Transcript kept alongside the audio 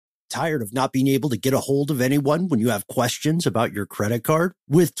Tired of not being able to get a hold of anyone when you have questions about your credit card?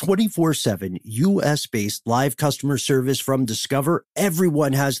 With 24/7 U.S.-based live customer service from Discover,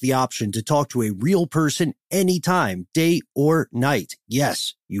 everyone has the option to talk to a real person anytime, day or night.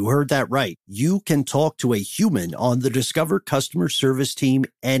 Yes, you heard that right. You can talk to a human on the Discover customer service team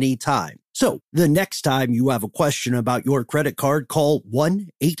anytime. So the next time you have a question about your credit card, call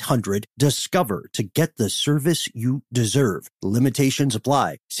 1-800-DISCOVER to get the service you deserve. Limitations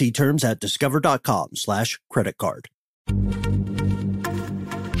apply. See terms at discover.com/credit card.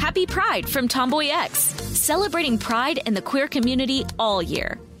 Happy Pride from Tomboy X, celebrating pride and the queer community all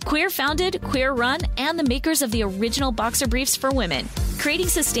year. Queer founded, queer run, and the makers of the original boxer briefs for women, creating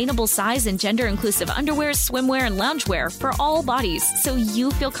sustainable size and gender inclusive underwear, swimwear, and loungewear for all bodies so you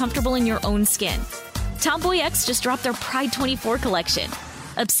feel comfortable in your own skin. Tomboy X just dropped their Pride 24 collection,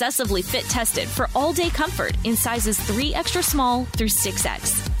 obsessively fit tested for all day comfort in sizes 3 extra small through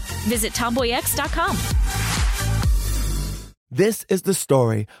 6X. Visit tomboyx.com. This is the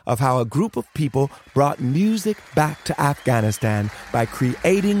story of how a group of people brought music back to Afghanistan by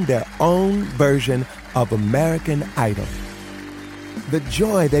creating their own version of American Idol. The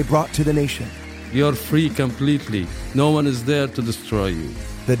joy they brought to the nation. You're free completely. No one is there to destroy you.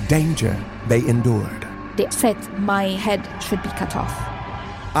 The danger they endured. They said my head should be cut off.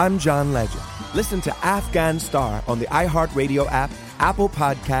 I'm John Legend. Listen to Afghan Star on the iHeartRadio app, Apple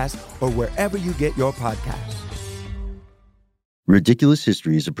Podcasts, or wherever you get your podcasts. Ridiculous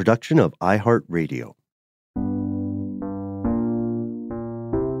History is a production of iHeartRadio.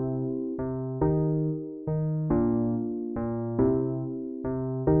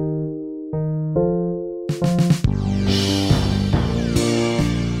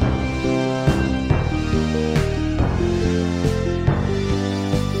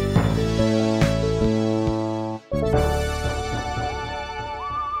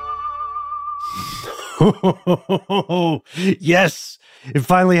 Yes, it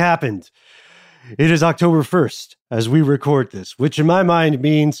finally happened. It is October 1st as we record this, which in my mind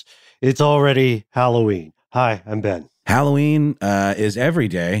means it's already Halloween. Hi, I'm Ben. Halloween is every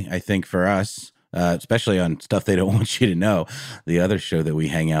day, I think, for us, especially on Stuff They Don't Want You to Know, the other show that we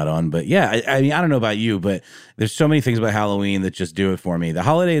hang out on. But yeah, I mean, I don't know about you, but there's so many things about Halloween that just do it for me. The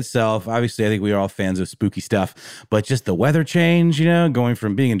holiday itself, obviously, I think we are all fans of spooky stuff, but just the weather change, you know, going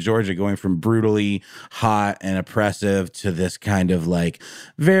from being in Georgia, going from brutally hot and oppressive to this kind of like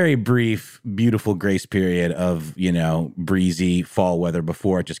very brief, beautiful grace period of, you know, breezy fall weather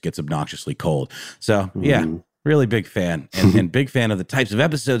before it just gets obnoxiously cold. So, yeah. Really big fan and big fan of the types of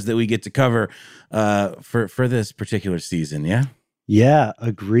episodes that we get to cover for this particular season. Yeah. Yeah,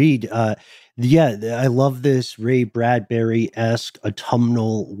 agreed. Yeah, I love this Ray Bradbury-esque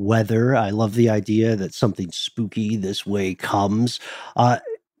autumnal weather. I love the idea that something spooky this way comes.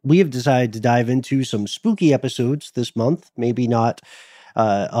 We have decided to dive into some spooky episodes this month. Maybe not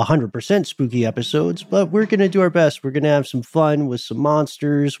 100% spooky episodes, but we're going to do our best. We're going to have some fun with some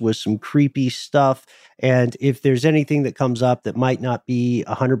monsters, with some creepy stuff. And if there's anything that comes up that might not be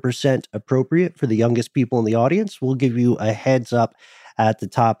 100% appropriate for the youngest people in the audience, we'll give you a heads up at the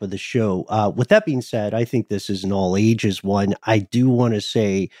top of the show. With that being said, I think this is an all ages one. I do want to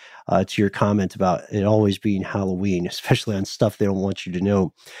say to your comment about it always being Halloween, especially on Stuff They Don't Want You to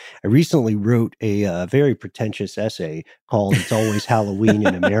Know. I recently wrote a very pretentious essay called "It's Always Halloween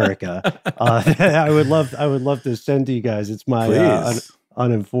in America." I would love to send to you guys. It's my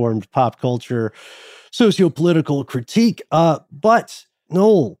uninformed pop culture socio-political critique. But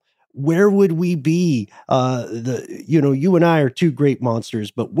Noel, where would we be? You and I are two great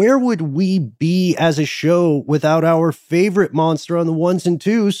monsters, but where would we be as a show without our favorite monster on the ones and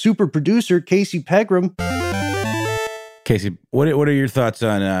twos, super producer Casey Pegram? Casey, what are your thoughts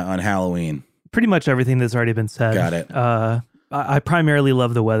on Halloween? Pretty much everything that's already been said. Got it. I primarily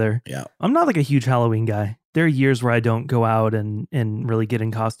love the weather. Yeah. I'm not like a huge Halloween guy. There are years where I don't go out and really get in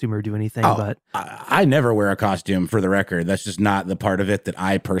costume or do anything, but I never wear a costume, for the record. That's just not the part of it that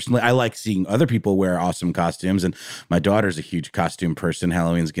I like seeing other people wear awesome costumes. And my daughter's a huge costume person.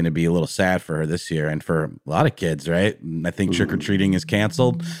 Halloween's going to be a little sad for her this year and for a lot of kids, right? I think trick-or-treating is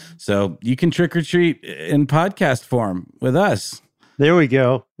canceled. So you can trick-or-treat in podcast form with us. There we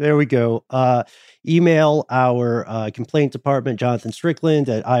go. Email our complaint department, Jonathan Strickland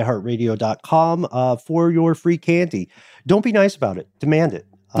at iHeartRadio.com for your free candy. Don't be nice about it. Demand it.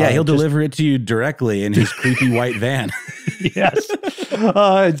 Yeah, he'll deliver it to you directly in his creepy white van. Yes.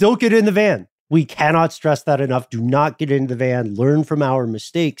 Don't get in the van. We cannot stress that enough. Do not get into the van. Learn from our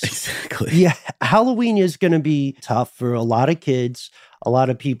mistakes. Exactly. Yeah, Halloween is going to be tough for a lot of kids. a lot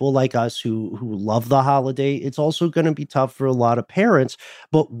of people like us who love the holiday. It's also going to be tough for a lot of parents.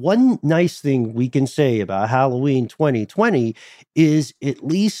 But one nice thing we can say about Halloween 2020 is, at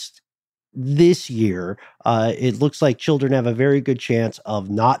least this year, it looks like children have a very good chance of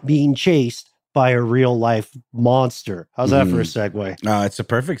not being chased by a real life monster. How's that for a segue? It's a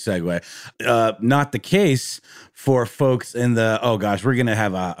perfect segue. Not the case for folks in the, oh gosh, we're going to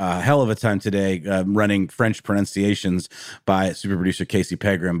have a hell of a time today running French pronunciations by super producer Casey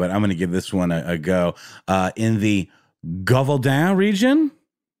Pegram, but I'm going to give this one a go. In the Gavaudan region?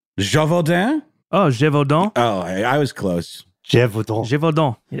 Gévaudan? Oh, Gévaudan. Oh, I was close. Gévaudan.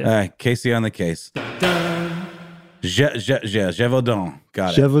 Gévaudan. Yeah. Casey on the case. Gévaudan.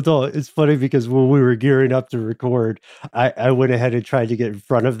 Got it. Gévaudan. It's funny because when we were gearing up to record, I went ahead and tried to get in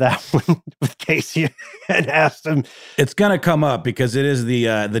front of that one with Casey and asked him. It's going to come up because it is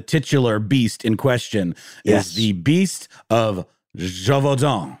the titular beast in question. Yes. Is the beast of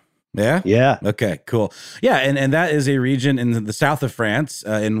Gévaudan. Yeah? Yeah. Okay, cool. Yeah, and that is a region in the south of France,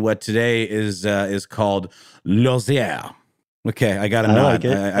 in what today is called Lozère. Okay, I got a nod. Like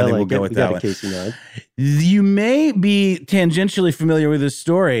it. I think we'll go with that one. Casey nod. You may be tangentially familiar with this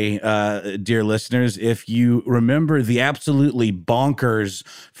story, dear listeners, if you remember the absolutely bonkers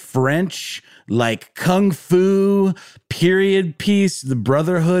French, like kung fu period piece, The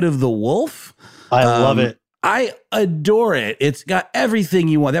Brotherhood of the Wolf. I love it. I adore it. It's got everything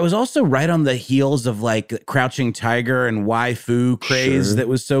you want. That was also right on the heels of like Crouching Tiger and Waifu craze that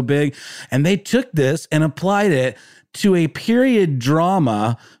was so big. And they took this and applied it to a period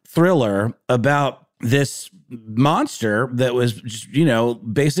drama thriller about this monster that was just,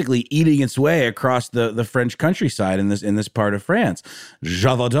 basically eating its way across the French countryside in this part of France.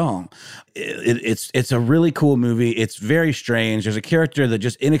 Gévaudan. It's a really cool movie. It's very strange. There's a character that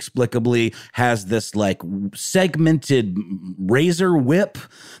just inexplicably has this like segmented razor whip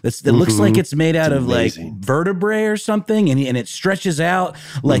that looks like it's made out of like vertebrae or something, and it stretches out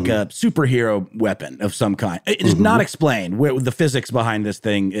like a superhero weapon of some kind. It is not explained the physics behind this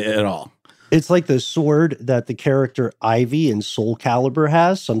thing at all. It's like the sword that the character Ivy in Soul Calibur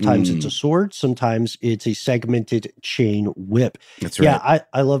has. Sometimes it's a sword. Sometimes it's a segmented chain whip. That's right. Yeah,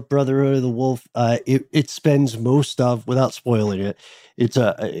 I love Brotherhood of the Wolf. It spends most of, without spoiling it, it's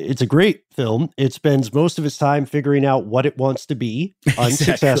a great film. It spends most of its time figuring out what it wants to be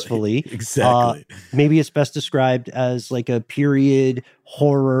unsuccessfully. Exactly. Maybe it's best described as like a period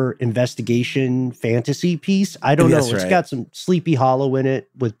horror investigation fantasy piece. I don't know. It's got some Sleepy Hollow in it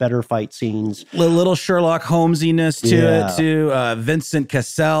with better fight scenes. A little Sherlock Holmesiness to it too. Vincent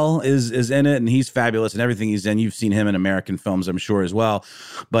Cassel is in it, and he's fabulous in everything he's in. You've seen him in American films, I'm sure, as well.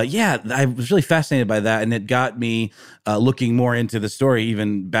 But yeah, I was really fascinated by that, and it got me looking more into the story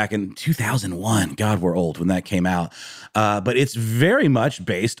even back in 2001. God, we're old when that came out. But it's very much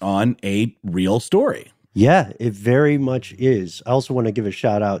based on a real story. Yeah, it very much is. I also want to give a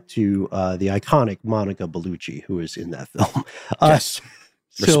shout out to the iconic Monica Bellucci, who is in that film. Yes.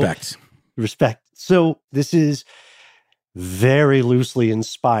 Respect. So this is very loosely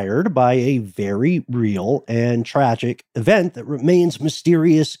inspired by a very real and tragic event that remains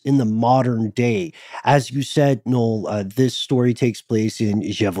mysterious in the modern day. As you said, Noel, this story takes place in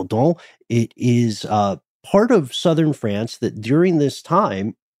Gévaudan. It is part of southern France that during this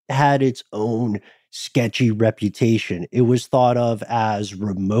time had its own sketchy reputation. It was thought of as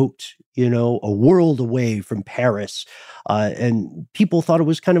remote, a world away from Paris. And people thought it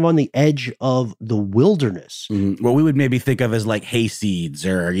was kind of on the edge of the wilderness. What we would maybe think of as like hayseeds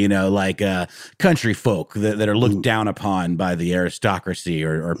or, like country folk that are looked down upon by the aristocracy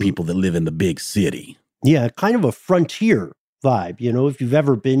or people that live in the big city. Yeah, kind of a frontier vibe. If you've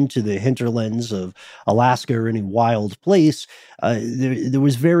ever been to the hinterlands of Alaska or any wild place, there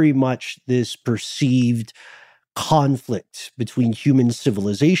was very much this perceived conflict between human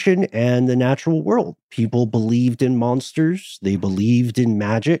civilization and the natural world. People believed in monsters. They believed in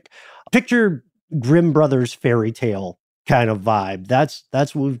magic. Picture Grimm Brothers fairy tale kind of vibe. That's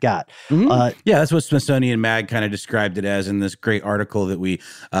what we've got. Yeah, that's what Smithsonian Mag kind of described it as in this great article that we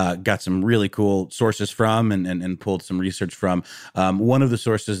got some really cool sources from and pulled some research from. One of the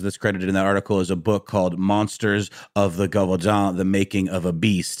sources that's credited in that article is a book called Monsters of the Gavaudan, The Making of a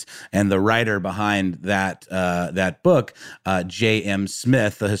Beast. And the writer behind that book, J.M.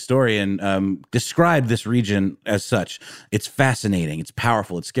 Smith, the historian, described this region as such. It's fascinating. It's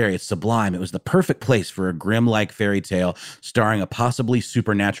powerful. It's scary. It's sublime. It was the perfect place for a Grimm-like fairy tale starring a possibly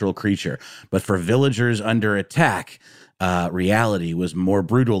supernatural creature. But for villagers under attack, reality was more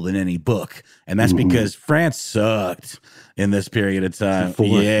brutal than any book. And that's because France sucked in this period of time.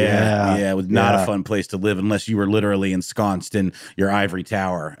 It was not a fun place to live unless you were literally ensconced in your ivory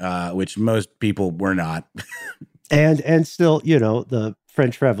tower, which most people were not. and still, the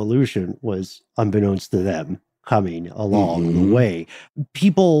French Revolution was, unbeknownst to them, coming along the way.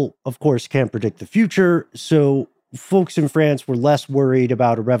 People, of course, can't predict the future, so folks in France were less worried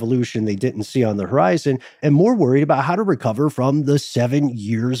about a revolution they didn't see on the horizon and more worried about how to recover from the 7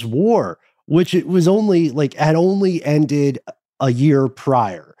 Years' War, which it was had only ended a year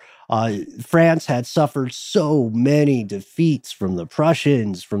prior. France had suffered so many defeats from the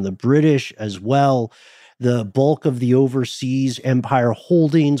Prussians, from the British as well. The bulk of the overseas empire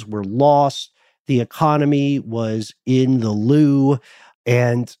holdings were lost. The economy was in the loo,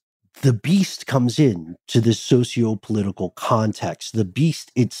 and the beast comes in to this socio-political context. The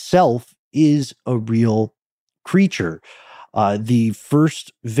beast itself is a real creature. The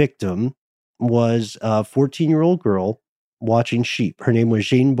first victim was a 14-year-old girl watching sheep. Her name was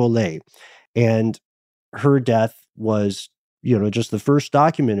Jeanne Bollet, and her death was, just the first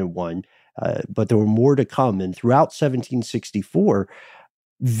documented one, but there were more to come. And throughout 1764,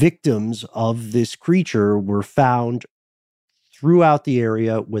 victims of this creature were found throughout the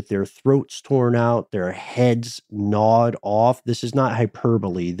area with their throats torn out, their heads gnawed off. This is not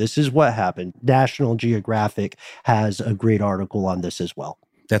hyperbole. This is what happened. National Geographic has a great article on this as well.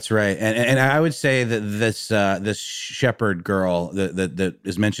 That's right, and I would say that this shepherd girl that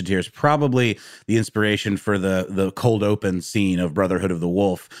is mentioned here is probably the inspiration for the cold open scene of Brotherhood of the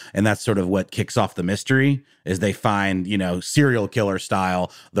Wolf, and that's sort of what kicks off the mystery. Is they find serial killer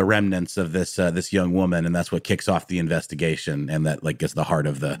style the remnants of this young woman, and that's what kicks off the investigation, and that gets the heart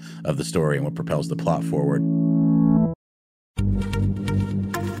of the story and what propels the plot forward.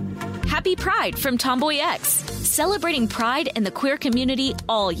 Happy Pride from Tomboy X, celebrating pride and the queer community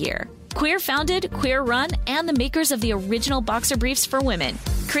all year. Queer founded, queer run, and the makers of the original boxer briefs for women,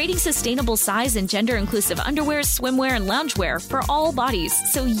 creating sustainable size and gender inclusive underwear, swimwear, and loungewear for all bodies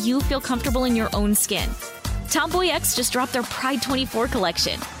so you feel comfortable in your own skin. Tomboy X just dropped their Pride 24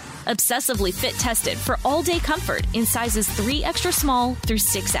 collection, obsessively fit tested for all day comfort in sizes 3 extra small through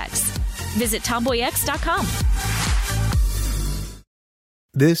 6X. Visit tomboyx.com.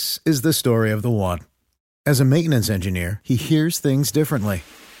 This is the story of the one. As a maintenance engineer, he hears things differently.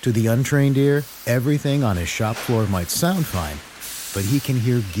 To the untrained ear, everything on his shop floor might sound fine, but he can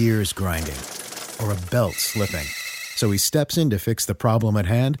hear gears grinding or a belt slipping. So he steps in to fix the problem at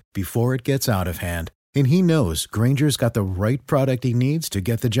hand before it gets out of hand. And he knows Grainger's got the right product he needs to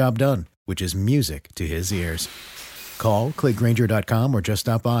get the job done, which is music to his ears. Call, click Grainger.com, or just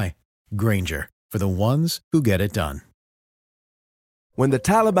stop by. Grainger, for the ones who get it done. When the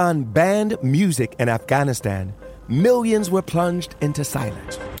Taliban banned music in Afghanistan, millions were plunged into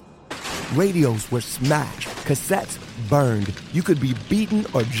silence. Radios were smashed, cassettes burned. You could be beaten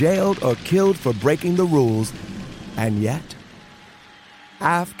or jailed or killed for breaking the rules. And yet,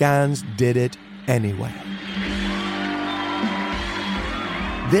 Afghans did it anyway.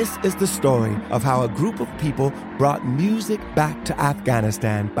 This is the story of how a group of people brought music back to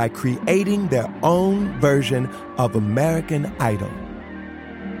Afghanistan by creating their own version of American Idol.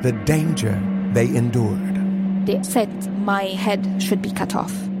 The danger they endured. They said my head should be cut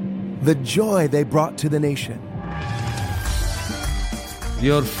off. The joy they brought to the nation.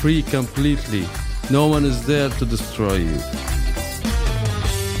 You're free completely. No one is there to destroy you.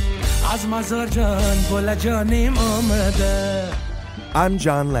 I'm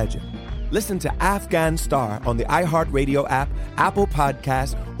John Legend. Listen to Afghan Star on the iHeartRadio app, Apple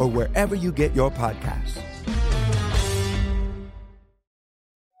Podcasts, or wherever you get your podcasts.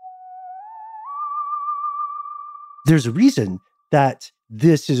 There's a reason that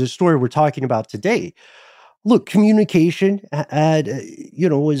this is a story we're talking about today. Look, communication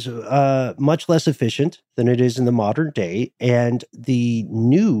was much less efficient than it is in the modern day, and the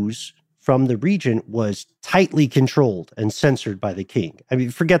news from the region was tightly controlled and censored by the king. I mean,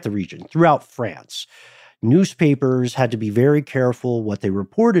 forget the region. Throughout France, newspapers had to be very careful what they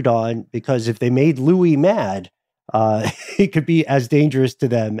reported on, because if they made Louis mad, it could be as dangerous to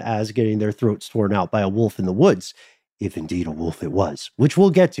them as getting their throats torn out by a wolf in the woods, if indeed a wolf it was, which we'll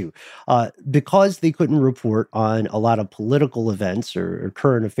get to. Because they couldn't report on a lot of political events or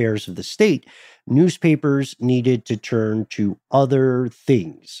current affairs of the state, newspapers needed to turn to other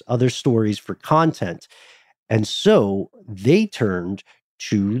things, other stories for content. And so they turned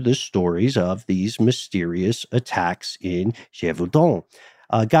to the stories of these mysterious attacks in Gévaudan.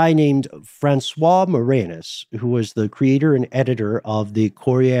 A guy named François Morenas, who was the creator and editor of the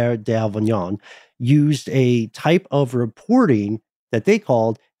Courrier d'Avignon, used a type of reporting that they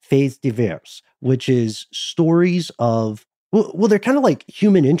called faits divers, which is stories of, well, they're kind of like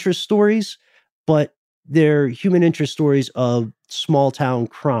human interest stories, but they're human interest stories of small town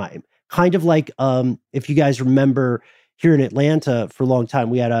crime. Kind of like, if you guys remember, here in Atlanta for a long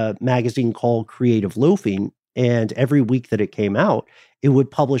time, we had a magazine called Creative Loafing, and every week that it came out, it would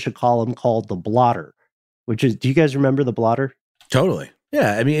publish a column called The Blotter, which is, do you guys remember The Blotter? Totally.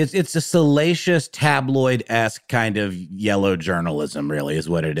 Yeah, I mean, it's a salacious, tabloid-esque kind of yellow journalism, really, is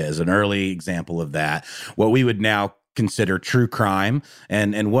what it is. An early example of that. What we would now consider true crime,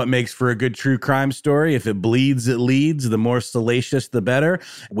 and what makes for a good true crime story. If it bleeds, it leads. The more salacious, the better,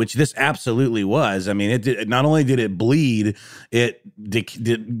 which this absolutely was. I mean, it not only did it bleed, it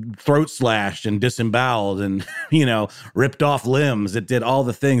did throat slashed and disemboweled and, ripped off limbs. It did all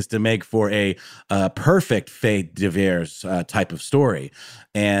the things to make for a perfect fait divers type of story.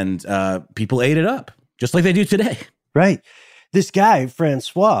 And people ate it up, just like they do today. Right. This guy,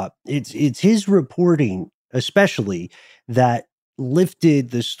 Francois, it's his reporting especially that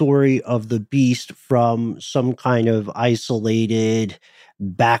lifted the story of the beast from some kind of isolated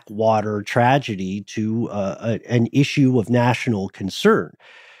backwater tragedy to an issue of national concern.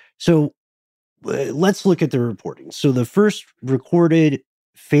 So let's look at the reporting. So the first recorded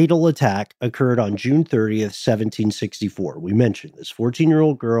fatal attack occurred on June 30th, 1764. We mentioned this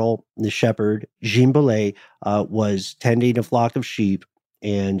 14-year-old girl, the shepherd, Jean Belay, was tending a flock of sheep,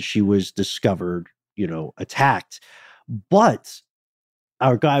 and she was discovered attacked. But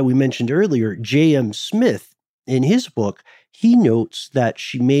our guy we mentioned earlier, J.M. Smith, in his book, he notes that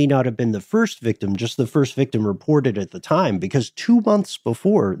she may not have been the first victim, just the first victim reported at the time, because 2 months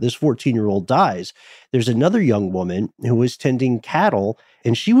before this 14-year-old dies, there's another young woman who was tending cattle,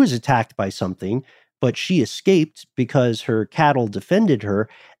 and she was attacked by something, but she escaped because her cattle defended her.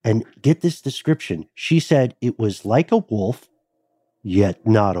 And get this description. She said it was like a wolf, yet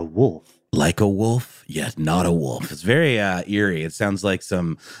not a wolf. Like a wolf, yet not a wolf. It's very eerie. It sounds like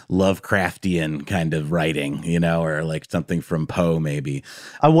some Lovecraftian kind of writing, or like something from Poe, maybe.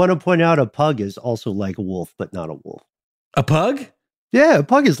 I want to point out a pug is also like a wolf, but not a wolf. A pug? Yeah, a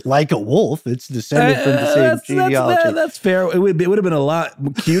pug is like a wolf. It's descended from the same genealogy. That's fair. It would have been a lot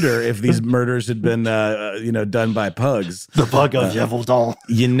cuter if these murders had been, done by pugs. The pug of Yveltal.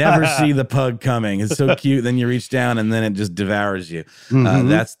 You never see the pug coming. It's so cute. Then you reach down and then it just devours you. Mm-hmm.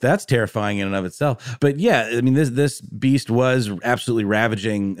 That's terrifying in and of itself. But yeah, I mean, this beast was absolutely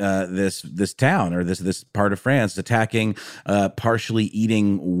ravaging this town or this part of France, attacking, partially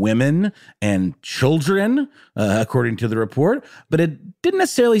eating women and children, according to the report. But it didn't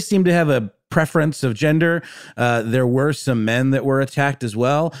necessarily seem to have a preference of gender. There were some men that were attacked as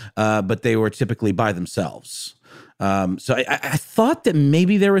well, but they were typically by themselves. So I thought that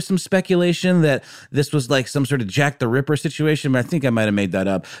maybe there was some speculation that this was like some sort of Jack the Ripper situation, but I think I might have made that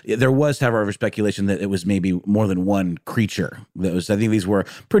up. There was, however, speculation that it was maybe more than one creature. I think these were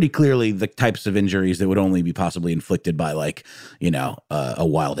pretty clearly the types of injuries that would only be possibly inflicted by a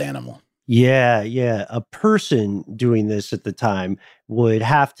wild animal. Yeah. A person doing this at the time would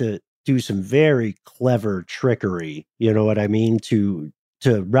have to do some very clever trickery, you know what I mean, to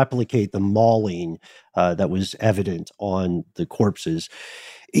replicate the mauling that was evident on the corpses.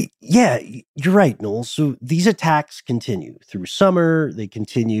 Yeah, you're right, Noel. So these attacks continue through summer. They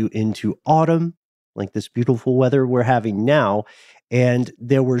continue into autumn, like this beautiful weather we're having now. And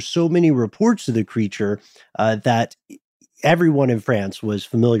there were so many reports of the creature that everyone in France was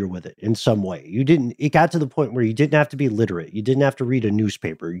familiar with it in some way. It got to the point where you didn't have to be literate. You didn't have to read a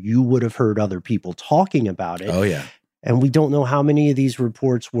newspaper. You would have heard other people talking about it. Oh, yeah. And we don't know how many of these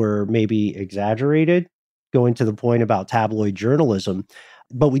reports were maybe exaggerated, going to the point about tabloid journalism.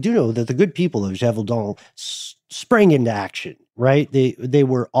 But we do know that the good people of Gévaudan sprang into action, right? They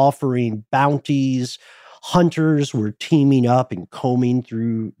were offering bounties. Hunters were teaming up and combing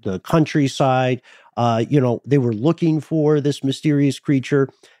through the countryside. They were looking for this mysterious creature,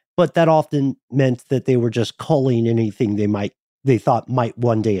 but that often meant that they were just culling anything they thought might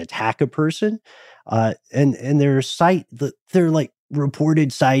one day attack a person. And there are like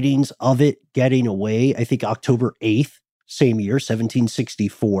reported sightings of it getting away. I think October 8th, same year,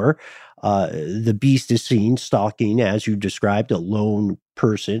 1764, the beast is seen stalking, as you described, a lone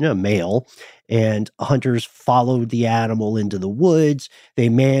person, a male, and hunters followed the animal into the woods. They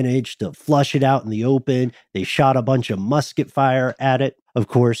managed to flush it out in the open. They shot a bunch of musket fire at it. Of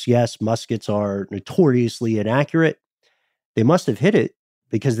course, yes, muskets are notoriously inaccurate. They must have hit it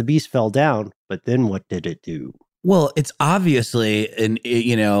because the beast fell down, but then what did it do? Well, it's obviously an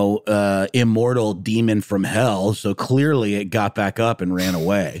immortal demon from hell, so clearly it got back up and ran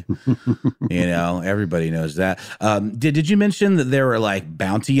away. Everybody knows that. Did you mention that there were like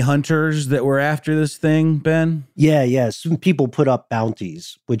bounty hunters that were after this thing, Ben? Yeah. Some people put up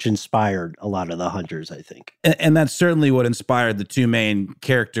bounties, which inspired a lot of the hunters, I think. And that's certainly what inspired the two main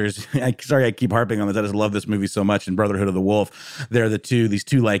characters. Sorry, I keep harping on this. I just love this movie so much. In Brotherhood of the Wolf, they're these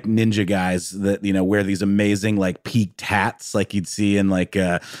two like ninja guys that wear these amazing like peaked hats like you'd see in like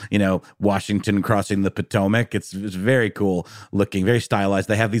Washington crossing the Potomac. It's very cool looking, very stylized.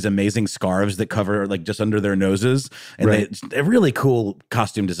 They have these amazing scarves that cover like just under their noses, and they're really cool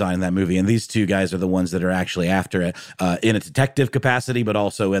costume design in that movie. And these two guys are the ones that are actually after it in a detective capacity, but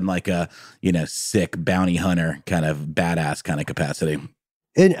also in like a sick bounty hunter kind of badass kind of capacity.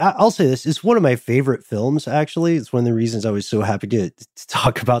 And I'll say this, it's one of my favorite films, actually. It's one of the reasons I was so happy to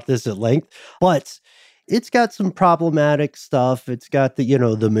talk about this at length. But it's got some problematic stuff. It's got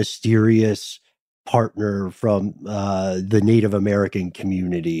the mysterious partner from the Native American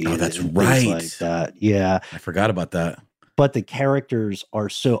community. Oh, that's right. Like that. Yeah. I forgot about that. But the characters are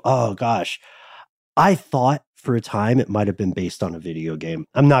so, oh gosh. I thought for a time it might have been based on a video game.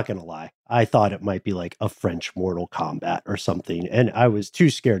 I'm not going to lie. I thought it might be like a French Mortal Kombat or something. And I was too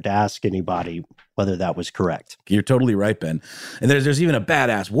scared to ask anybody whether that was correct. You're totally right, Ben. And there's even a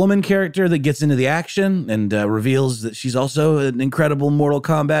badass woman character that gets into the action and reveals that she's also an incredible Mortal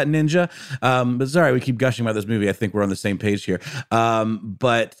Kombat ninja. But sorry, we keep gushing about this movie. I think we're on the same page here.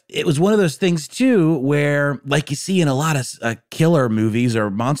 But it was one of those things, too, where like you see in a lot of killer movies or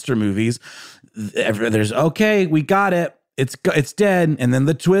monster movies, there's, okay, we got it. It's dead, and then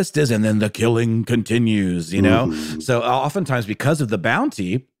the twist is, and then the killing continues, Mm-hmm. So oftentimes because of the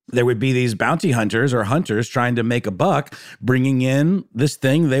bounty, there would be these bounty hunters or hunters trying to make a buck, bringing in this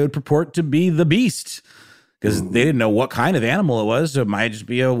thing they would purport to be the beast, because they didn't know what kind of animal it was. So it might just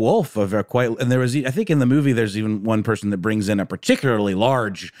be a wolf and there was, I think in the movie, there's even one person that brings in a particularly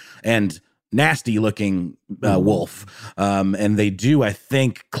large and nasty looking wolf. And they do, I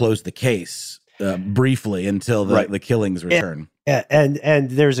think, close the case briefly until the killings return.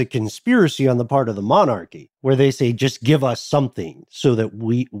 And there's a conspiracy on the part of the monarchy where they say, just give us something so that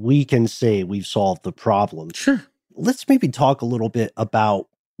we can say we've solved the problem. Sure. Let's maybe talk a little bit about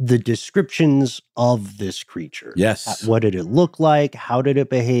the descriptions of this creature. Yes. What did it look like? How did it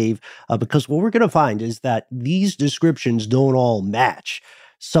behave? Because what we're going to find is that these descriptions don't all match.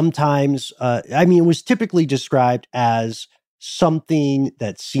 Sometimes, it was typically described as something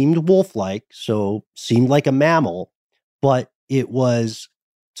that seemed wolf-like, so seemed like a mammal, but it was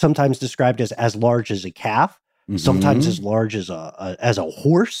sometimes described as large as a calf, sometimes as large as a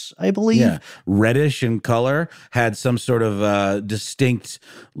horse, I believe. Yeah, reddish in color, had some sort of distinct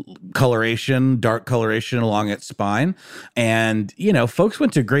coloration, dark coloration along its spine. And, folks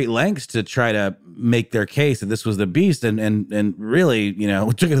went to great lengths to try to make their case that this was the beast and really,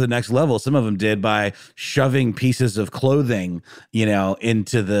 took it to the next level. Some of them did by shoving pieces of clothing,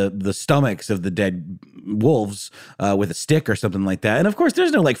 into the stomachs of the dead wolves with a stick or something like that. And of course,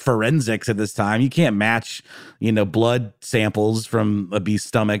 there's no like forensics at this time. You can't match, blood samples from a beast's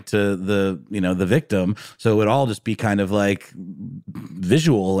stomach to the victim. So it would all just be kind of like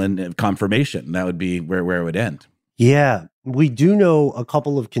visual and confirmation. That would be where it would end. Yeah, we do know a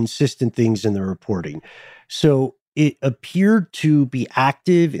couple of consistent things in the reporting. So it appeared to be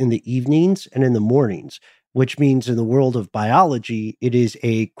active in the evenings and in the mornings, which means in the world of biology, it is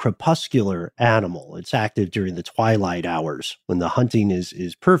a crepuscular animal. It's active during the twilight hours when the hunting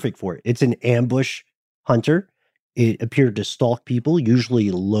is perfect for it. It's an ambush hunter. It appeared to stalk people,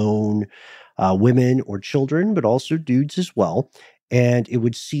 usually lone women or children, but also dudes as well. And it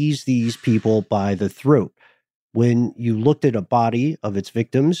would seize these people by the throat. When you looked at a body of its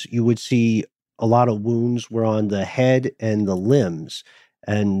victims, you would see a lot of wounds were on the head and the limbs.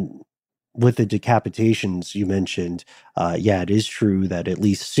 And with the decapitations you mentioned, it is true that at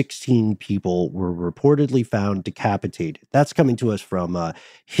least 16 people were reportedly found decapitated. That's coming to us from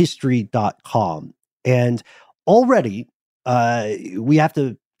history.com. And already we have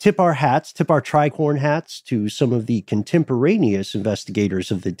to tip our tricorn hats to some of the contemporaneous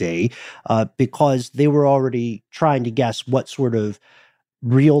investigators of the day because they were already trying to guess what sort of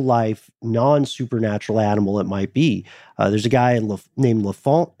real life, non-supernatural animal it might be. There's a guy named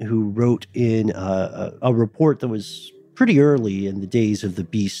Lafont who wrote in a report that was pretty early in the days of the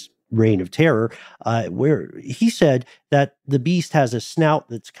beast's reign of terror, where he said that the beast has a snout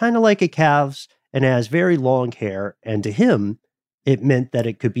that's kind of like a calf's and has very long hair. And to him, it meant that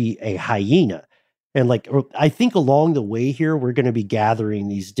it could be a hyena. And I think along the way here, we're going to be gathering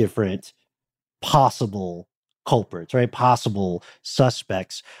these different possible culprits, right? Possible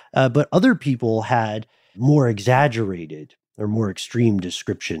suspects. But other people had more exaggerated or more extreme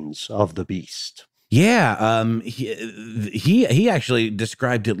descriptions of the beast. Yeah, he actually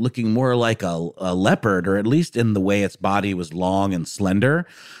described it looking more like a leopard, or at least in the way its body was long and slender.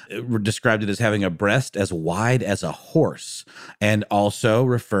 It described it as having a breast as wide as a horse, and also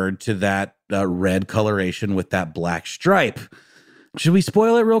referred to that red coloration with that black stripe. Should we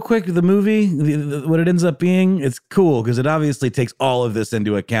spoil it real quick? The movie, what it ends up being? It's cool because it obviously takes all of this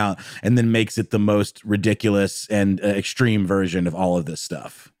into account and then makes it the most ridiculous and extreme version of all of this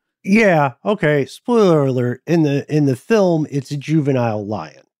stuff. Yeah. Okay. Spoiler alert. In the film, it's a juvenile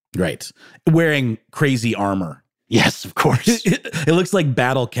lion. Right. Wearing crazy armor. Yes, of course. It looks like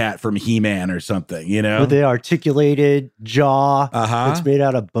Battle Cat from He-Man or something, you know? With the articulated jaw. It's made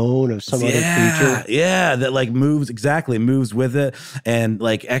out of bone of some other creature. Yeah, that like moves with it, and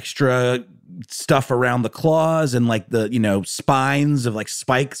like extra stuff around the claws and like the, spines of like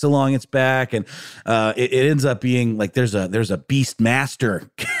spikes along its back. And it ends up being like there's a beast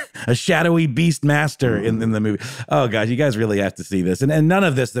master, a shadowy beast master in the movie. Oh gosh, you guys really have to see this. And none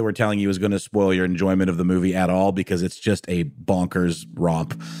of this that we're telling you is going to spoil your enjoyment of the movie at all, because it's just a bonkers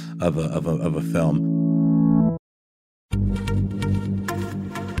romp of a film.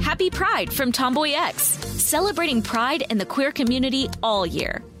 Happy Pride from Tomboy X, celebrating pride and the queer community all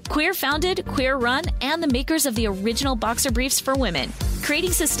year. Queer founded, queer run, and the makers of the original boxer briefs for women,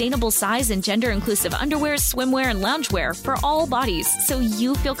 creating sustainable size and gender inclusive underwear, swimwear, and loungewear for all bodies so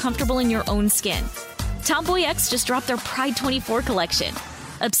you feel comfortable in your own skin. Tomboy X just dropped their Pride 24 collection.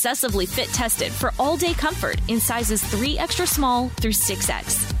 Obsessively fit tested for all day comfort in sizes 3 extra small through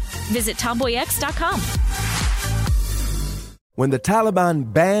 6X. Visit tomboyx.com. When the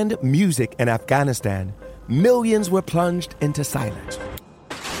Taliban banned music in Afghanistan, millions were plunged into silence.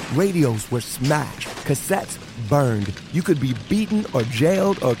 Radios were smashed, cassettes burned. You could be beaten or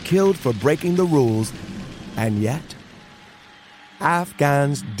jailed or killed for breaking the rules. And yet,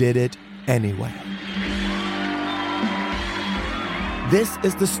 Afghans did it anyway. This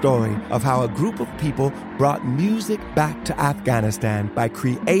is the story of how a group of people brought music back to Afghanistan by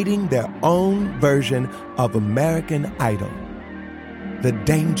creating their own version of American Idol. The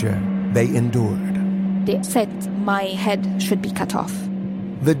danger they endured. They said my head should be cut off.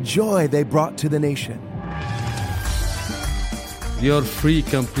 The joy they brought to the nation. You're free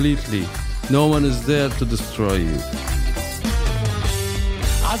completely. No one is there to destroy you.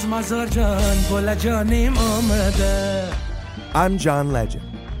 I'm John Legend.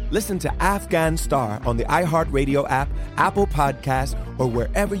 Listen to Afghan Star on the iHeartRadio app, Apple Podcasts, or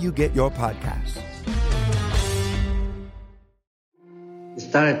wherever you get your podcasts. We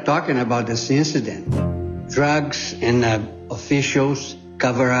started talking about this incident. Drugs and officials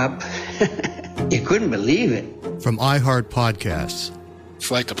cover up. You couldn't believe it. From iHeart Podcasts.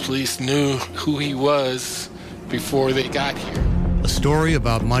 It's like the police knew who he was before they got here. A story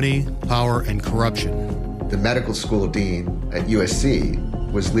about money, power, and corruption. The medical school dean at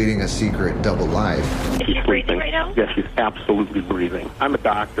USC was leading a secret double life. She's breathing right now? Yes, she's absolutely breathing. I'm a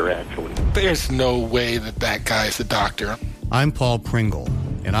doctor, actually. There's no way that guy's a doctor. I'm Paul Pringle,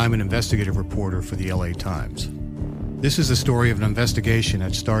 and I'm an investigative reporter for the LA Times. This is the story of an investigation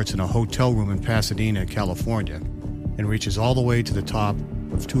that starts in a hotel room in Pasadena, California, and reaches all the way to the top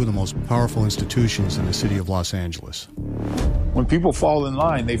of two of the most powerful institutions in the city of Los Angeles. When people fall in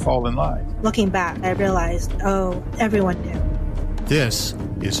line, they fall in line. Looking back, I realized, everyone knew. This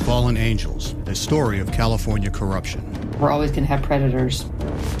is Fallen Angels, a story of California corruption. We're always going to have predators.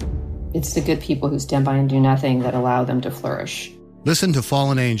 It's the good people who stand by and do nothing that allow them to flourish. Listen to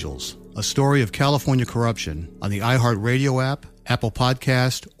Fallen Angels, a story of California corruption on the iHeartRadio app, Apple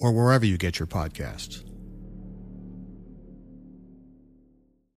Podcast, or wherever you get your podcasts.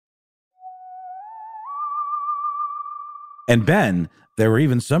 And Ben, there were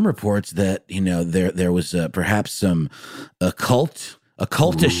even some reports that, there was perhaps some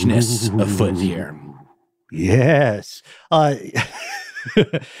occultishness afoot here. Yes.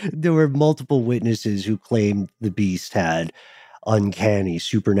 There were multiple witnesses who claimed the beast had uncanny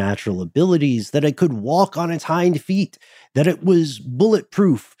supernatural abilities, that it could walk on its hind feet, that it was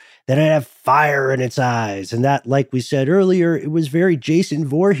bulletproof, that it had fire in its eyes, and that, like we said earlier, it was very Jason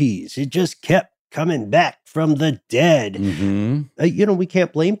Voorhees. It just kept coming back from the dead. Mm-hmm. We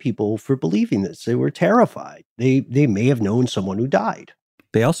can't blame people for believing this. They were terrified. They may have known someone who died.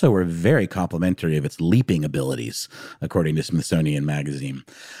 They also were very complimentary of its leaping abilities, according to Smithsonian Magazine.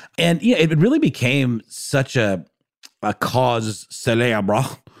 And it really became such a cause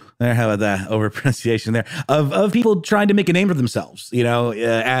célèbre How about that overpronunciation there? Of people trying to make a name for themselves,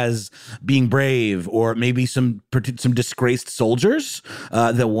 as being brave, or maybe some disgraced soldiers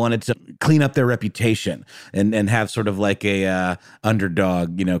that wanted to clean up their reputation and have sort of like a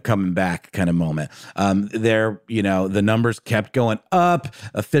underdog, coming back kind of moment. The numbers kept going up.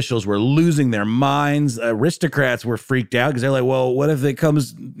 Officials were losing their minds. Aristocrats were freaked out because they're like, well, what if it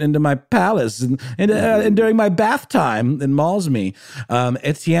comes into my palace and during my bath time and mauls me?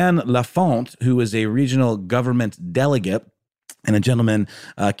 Etienne Lafont, who was a regional government delegate, and a gentleman,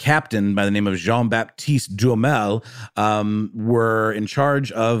 captain by the name of Jean-Baptiste Duhamel, were in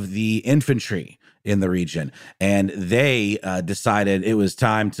charge of the infantry in the region. And they decided it was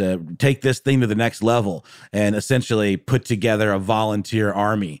time to take this thing to the next level and essentially put together a volunteer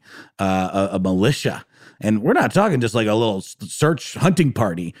army, a militia. And we're not talking just like a little search hunting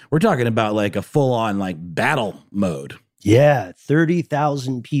party. We're talking about like a full-on like battle mode. Yeah,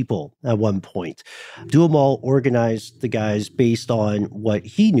 30,000 people at one point. Duhamel organized the guys based on what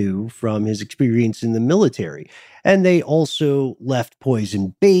he knew from his experience in the military. And they also left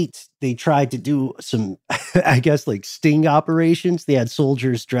poison bait. They tried to do some, I guess, like sting operations. They had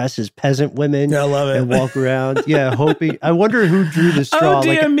soldiers dress as peasant women. I love it. And walk around. Yeah, hoping. I wonder who drew the straw. Oh,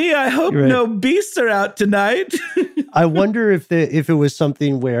 dear me. I hope no beasts are out tonight. I wonder if it was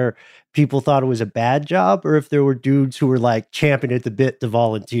something where people thought it was a bad job, or if there were dudes who were like champing at the bit to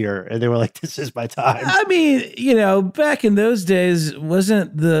volunteer and they were like, this is my time. I mean, back in those days,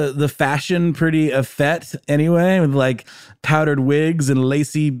 wasn't the fashion pretty effete anyway, with like powdered wigs and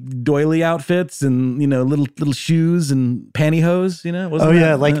lacy doily outfits and, little shoes and pantyhose,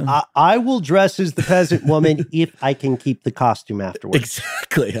 I will dress as the peasant woman if I can keep the costume afterwards.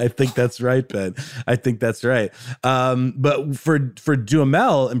 Exactly. I think that's right, Ben. I think that's right. But for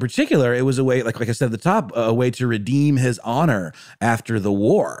Duhamel in particular, it was a way, like I said at the top, a way to redeem his honor after the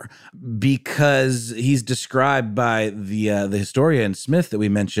war, because he's described by the historian Smith that we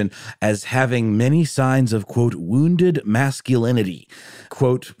mentioned as having many signs of, quote, wounded masculinity.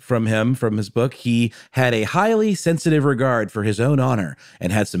 Quote from him, from his book, he had a highly sensitive regard for his own honor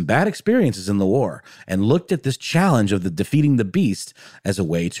and had some bad experiences in the war and looked at this challenge of defeating the beast as a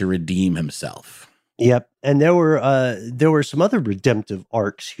way to redeem himself. Yep. And there were some other redemptive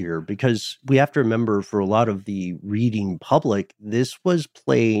arcs here, because we have to remember, for a lot of the reading public, this was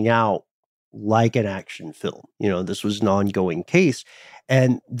playing out like an action film. This was an ongoing case.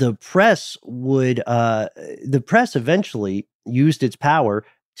 And the press eventually used its power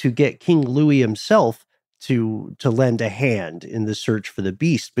to get King Louis himself to lend a hand in the search for the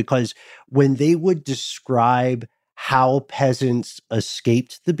beast, because when they would describe how peasants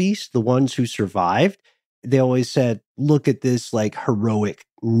escaped the beast, the ones who survived, they always said, look at this like heroic,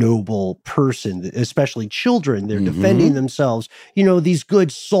 noble person, especially children. They're defending themselves. These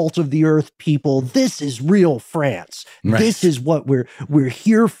good salt of the earth people. This is real France. Right. This is what we're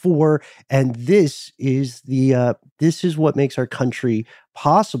here for. And this is what makes our country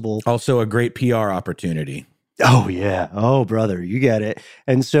possible. Also a great PR opportunity. Oh, yeah. Oh, brother, you get it.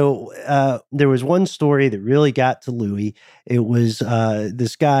 And so there was one story that really got to Louis. It was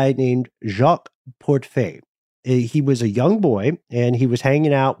this guy named Jacques Portefeuille. He was a young boy, and he was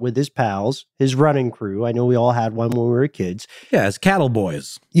hanging out with his pals, his running crew. I know we all had one when we were kids. Yeah, as cattle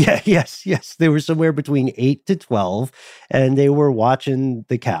boys. Yeah, yes. They were somewhere between 8 to 12, and they were watching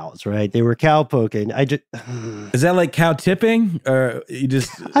the cows, right? They were cow poking. Is that like cow tipping? Or you just...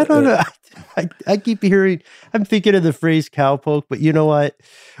 I don't know. I keep hearing, I'm thinking of the phrase cowpoke, but you know what?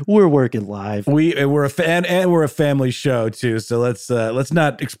 We're working live. We're a family show too, so let's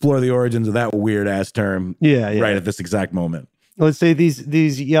not explore the origins of that weird ass term. Yeah. Right at this exact moment. Let's say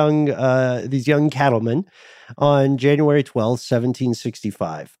these young cattlemen on January 12th,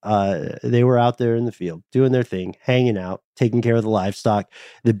 1765. They were out there in the field doing their thing, hanging out, taking care of the livestock.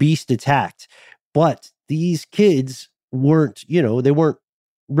 The beast attacked, but these kids weren't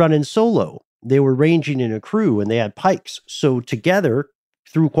running solo. They were ranging in a crew, and they had pikes. So together,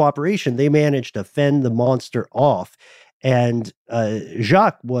 through cooperation, they managed to fend the monster off. And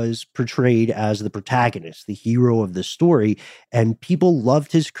Jacques was portrayed as the protagonist, the hero of the story. And people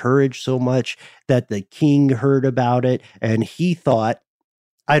loved his courage so much that the king heard about it. And he thought,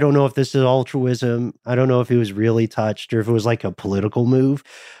 I don't know if this is altruism. I don't know if he was really touched or if it was like a political move.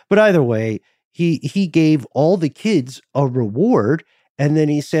 But either way, he gave all the kids a reward. And then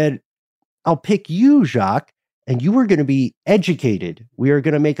he said, I'll pick you, Jacques, and you are going to be educated. We are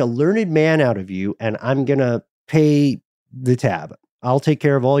going to make a learned man out of you, and I'm going to pay the tab. I'll take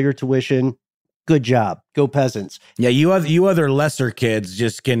care of all your tuition. Good job. Go peasants. Yeah, you other lesser kids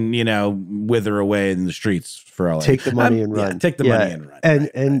just can, wither away in the streets for all take the money and run. Yeah, take the money and run.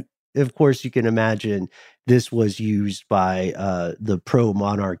 And of course, you can imagine this was used by the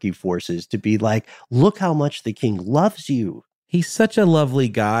pro-monarchy forces to be like, look how much the king loves you. He's such a lovely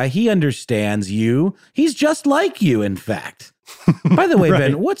guy. He understands you. He's just like you, in fact. By the way, right.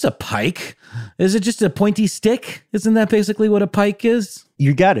 Ben, what's a pike? Is it just a pointy stick? Isn't that basically what a pike is?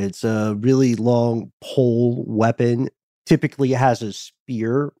 You got it. It's a really long pole weapon. Typically it has a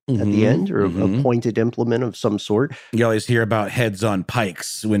spear at the end or a pointed implement of some sort. You always hear about heads on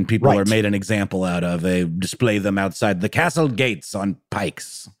pikes when people are made an example out of. They display them outside the castle gates on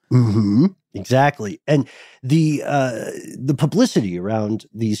pikes. Exactly. And the publicity around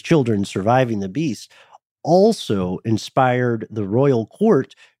these children surviving the beast also inspired the royal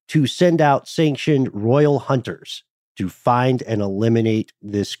court to send out sanctioned royal hunters to find and eliminate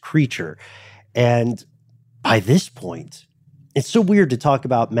this creature. And by this point, it's so weird to talk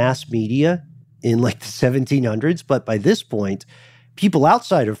about mass media in like the 1700s, but by this point, people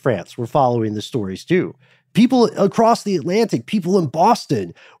outside of France were following the stories too. People across the Atlantic, people in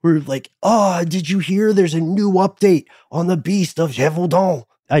Boston were like, oh, did you hear there's a new update on the Beast of Gévaudan?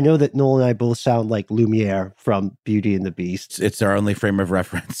 I know that Noel and I both sound like Lumiere from Beauty and the Beast. It's our only frame of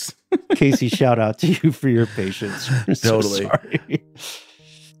reference. Casey, shout out to you for your patience. Totally. So sorry.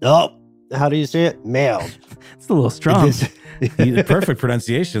 Oh, how do you say it? Mailed. It's a little strong. Perfect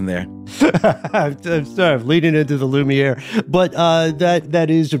pronunciation there. I'm sorry, I'm leaning into the Lumiere. But that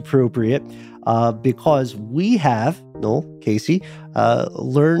is appropriate because we have, Noel, Casey,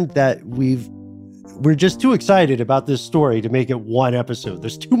 learned that we're just too excited about this story to make it one episode.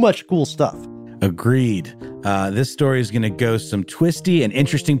 There's too much cool stuff. Agreed. This story is going to go some twisty and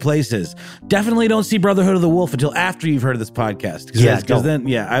interesting places. Definitely don't see Brotherhood of the Wolf until after you've heard of this podcast. Because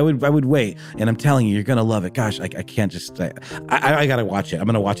then, I would wait. And I'm telling you, you're going to love it. Gosh, I can't just, I got to watch it. I'm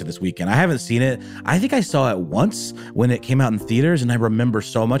going to watch it this weekend. I haven't seen it. I think I saw it once when it came out in theaters and I remember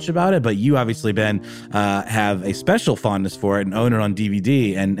so much about it. But you obviously, Ben, have a special fondness for it and own it on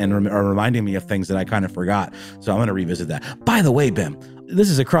DVD and are reminding me of things that I kind of forgot. So I'm going to revisit that. By the way, Ben, this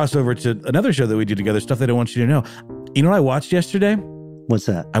is a crossover to another show that we do together, stuff that I want you to know. You know what I watched yesterday? What's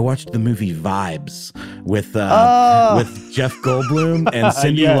that? I watched the movie Vibes with Jeff Goldblum and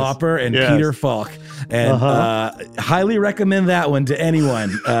Cyndi Lauper and Peter Falk. And highly recommend that one to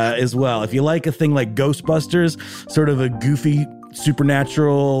anyone as well. If you like a thing like Ghostbusters, sort of a goofy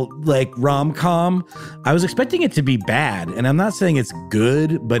supernatural like rom-com, I was expecting it to be bad, and I'm not saying it's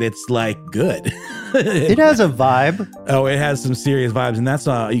good, but it's like good. It has a vibe. Oh, it has some serious vibes, and that's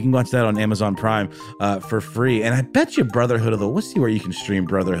you can watch that on Amazon Prime for free. And I bet you Brotherhood of the, let's see where you can stream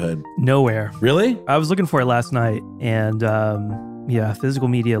Brotherhood. Nowhere. Really? I was looking for it last night, and physical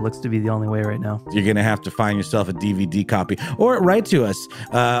media looks to be the only way right now. You're going to have to find yourself a DVD copy or write to us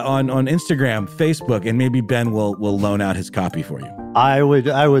on Instagram, Facebook, and maybe Ben will loan out his copy for you. I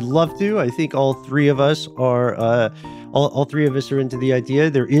would love to. I think all three of us are all three of us are into the idea.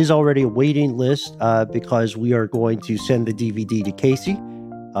 There is already a waiting list because we are going to send the DVD to Casey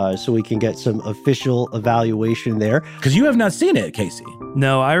so we can get some official evaluation there. Because you have not seen it, Casey.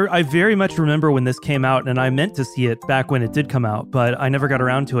 No, I very much remember when this came out, and I meant to see it back when it did come out, but I never got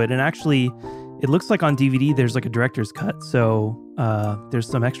around to it. And actually, it looks like on DVD there's like a director's cut, so there's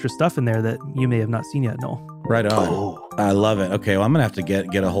some extra stuff in there that you may have not seen yet, Noel. Right on. Oh. I love it. Okay, well, I'm gonna have to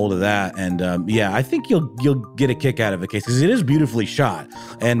get a hold of that, and I think you'll get a kick out of it, Casey, because it is beautifully shot,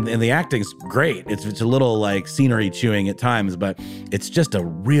 and the acting's great. It's a little like scenery chewing at times, but it's just a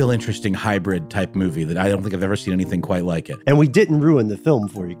real interesting hybrid type movie that I don't think I've ever seen anything quite like it. And we didn't ruin the film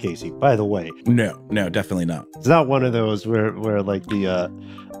for you, Casey, by the way. No, definitely not. It's not one of those where like the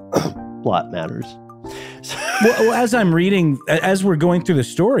plot matters. Well, as I'm reading, as we're going through the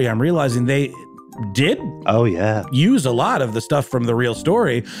story, I'm realizing they did use a lot of the stuff from the real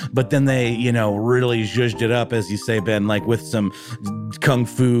story, but then they really zhuzhed it up, as you say, Ben, like with some kung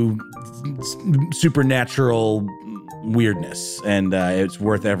fu supernatural weirdness, and it's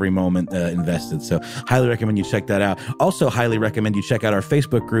worth every moment invested. So highly recommend you check that out. Also highly recommend you check out our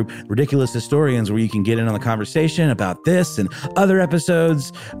Facebook group, Ridiculous Historians, where you can get in on the conversation about this and other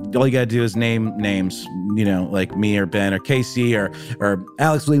episodes. All you gotta do is name names, like me or Ben or Casey or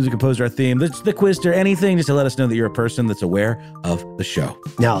Alex Williams, who composed our theme, the Quizster, anything, just to let us know that you're a person that's aware of the show.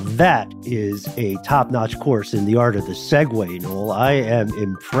 Now that is a top-notch course in the art of the segue, Noel. I am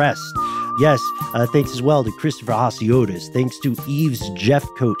impressed. Yes, thanks as well to Christopher Hasiotis. Thanks to Eves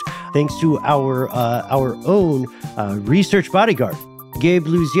Jeffcoat. Thanks to our own research bodyguard, Gabe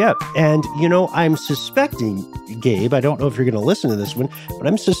Luziep. And, I'm suspecting, Gabe, I don't know if you're going to listen to this one, but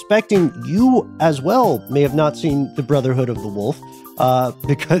I'm suspecting you as well may have not seen The Brotherhood of the Wolf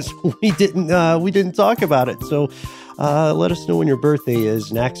because we didn't talk about it. So Let us know when your birthday is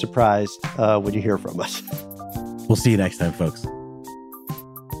and act surprised when you hear from us. We'll see you next time, folks.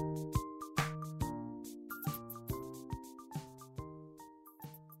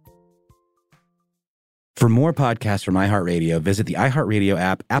 For more podcasts from iHeartRadio, visit the iHeartRadio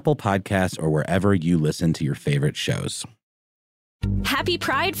app, Apple Podcasts, or wherever you listen to your favorite shows. Happy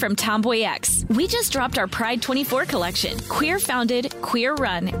Pride from Tomboy X. We just dropped our Pride 24 collection. Queer founded, queer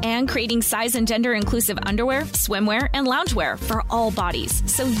run, and creating size and gender inclusive underwear, swimwear, and loungewear for all bodies,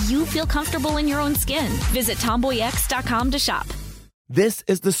 so you feel comfortable in your own skin. Visit tomboyx.com to shop. This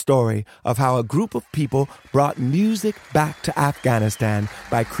is the story of how a group of people brought music back to Afghanistan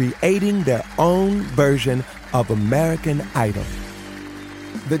by creating their own version of American Idol.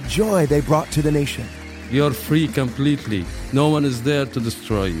 The joy they brought to the nation. You're free completely. No one is there to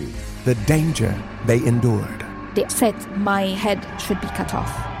destroy you. The danger they endured. They said my head should be cut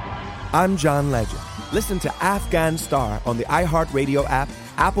off. I'm John Legend. Listen to Afghan Star on the iHeartRadio app,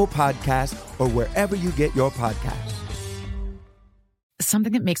 Apple Podcasts, or wherever you get your podcasts.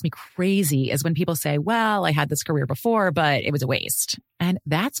 Something that makes me crazy is when people say, well, I had this career before, but it was a waste. And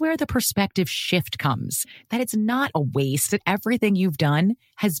that's where the perspective shift comes, that it's not a waste, that everything you've done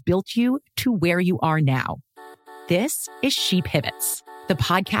has built you to where you are now. This is She Pivots, the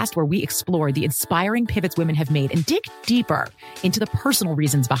podcast where we explore the inspiring pivots women have made and dig deeper into the personal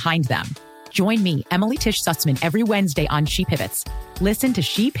reasons behind them. Join me, Emily Tish Sussman, every Wednesday on She Pivots. Listen to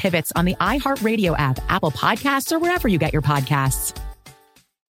She Pivots on the iHeartRadio app, Apple Podcasts, or wherever you get your podcasts.